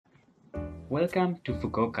Welcome to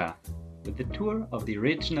Fukuoka with a tour of the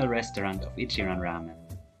original restaurant of ICHIRAN Ramen,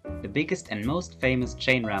 the biggest and most famous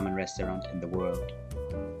chain ramen restaurant in the world.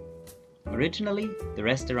 Originally, the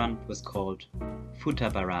restaurant was called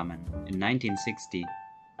Futaba Ramen in 1960.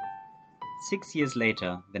 6 years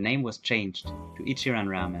later, the name was changed to ICHIRAN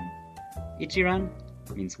Ramen. Ichiran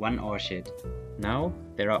means one orchid. Now,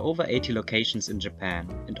 there are over 80 locations in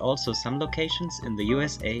Japan and also some locations in the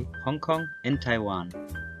USA, Hong Kong and Taiwan.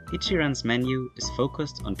 Ichiran's menu is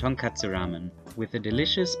focused on tonkatsu ramen, with a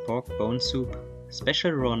delicious pork bone soup,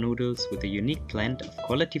 special raw noodles with a unique blend of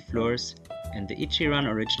quality flours, and the Ichiran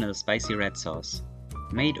original spicy red sauce,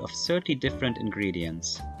 made of 30 different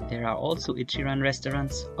ingredients. There are also Ichiran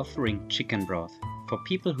restaurants offering chicken broth, for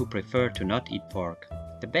people who prefer to not eat pork.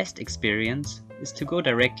 The best experience is to go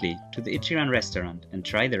directly to the Ichiran restaurant and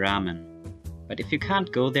try the ramen. But if you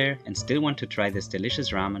can't go there and still want to try this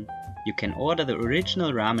delicious ramen, you can order the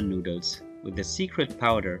original ramen noodles with the secret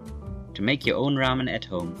powder to make your own ramen at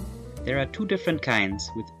home. There are two different kinds,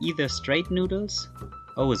 with either straight noodles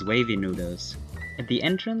or with wavy noodles. At the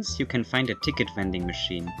entrance you can find a ticket vending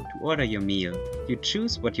machine to order your meal. You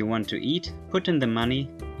choose what you want to eat, put in the money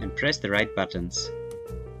and press the right buttons.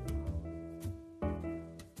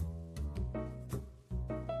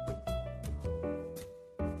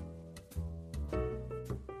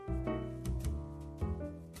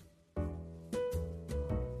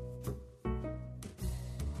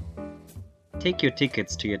 Take your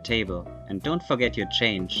tickets to your table and don't forget your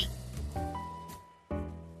change.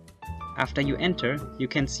 After you enter, you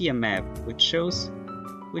can see a map which shows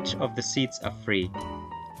which of the seats are free.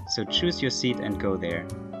 So choose your seat and go there.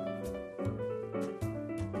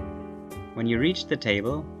 When you reach the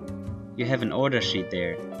table, you have an order sheet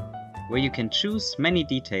there, where you can choose many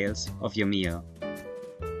details of your meal.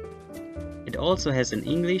 It also has an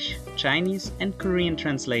English, Chinese and Korean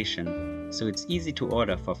translation, so it's easy to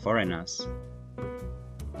order for foreigners.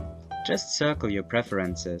 Just circle your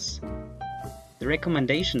preferences. The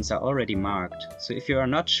recommendations are already marked, so if you are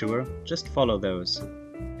not sure, just follow those.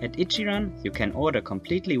 At Ichiran, you can order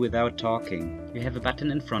completely without talking. You have a button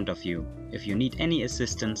in front of you, if you need any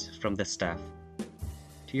assistance from the staff.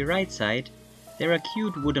 To your right side, there are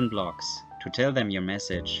cute wooden blocks to tell them your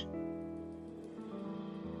message.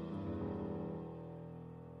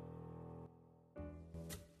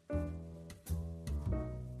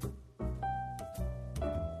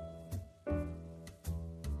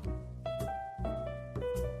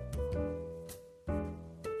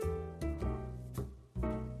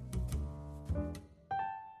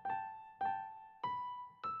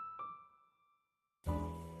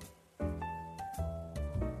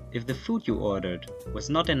 If the food you ordered was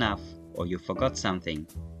not enough or you forgot something,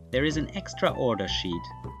 there is an extra order sheet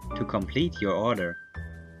to complete your order.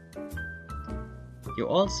 You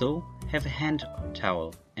also have a hand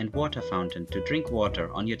towel and water fountain to drink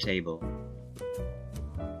water on your table.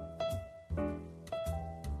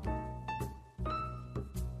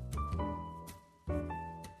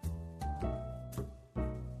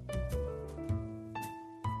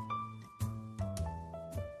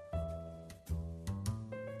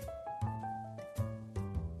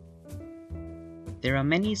 There are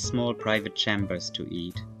many small private chambers to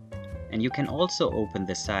eat, and you can also open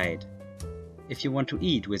the side if you want to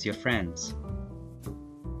eat with your friends.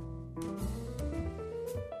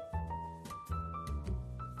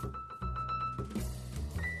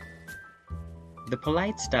 The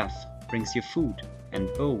polite staff brings you food and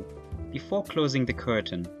bowl before closing the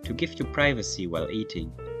curtain to give you privacy while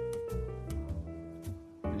eating.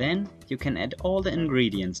 Then you can add all the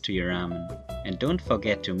ingredients to your ramen. And don't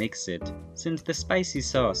forget to mix it, since the spicy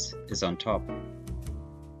sauce is on top.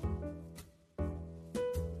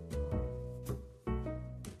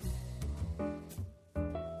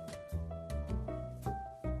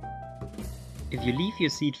 If you leave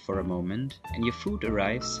your seat for a moment and your food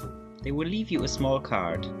arrives, they will leave you a small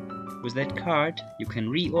card. With that card, you can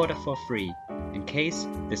reorder for free, in case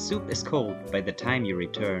the soup is cold by the time you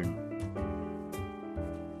return.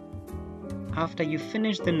 After you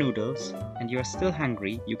finish the noodles and you are still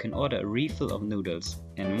hungry, you can order a refill of noodles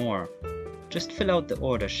and more. Just fill out the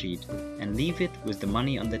order sheet and leave it with the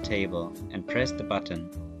money on the table and press the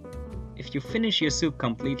button. If you finish your soup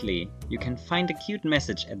completely, you can find a cute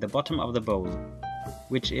message at the bottom of the bowl,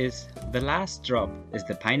 which is, "The last drop is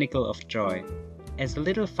the pinnacle of joy." As a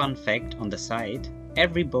little fun fact on the side,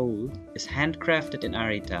 every bowl is handcrafted in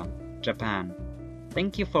Arita, Japan.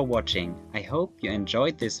 Thank you for watching. I hope you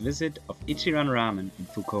enjoyed this visit of ICHIRAN Ramen in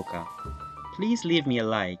Fukuoka. Please leave me a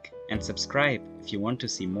like and subscribe if you want to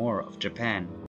see more of Japan.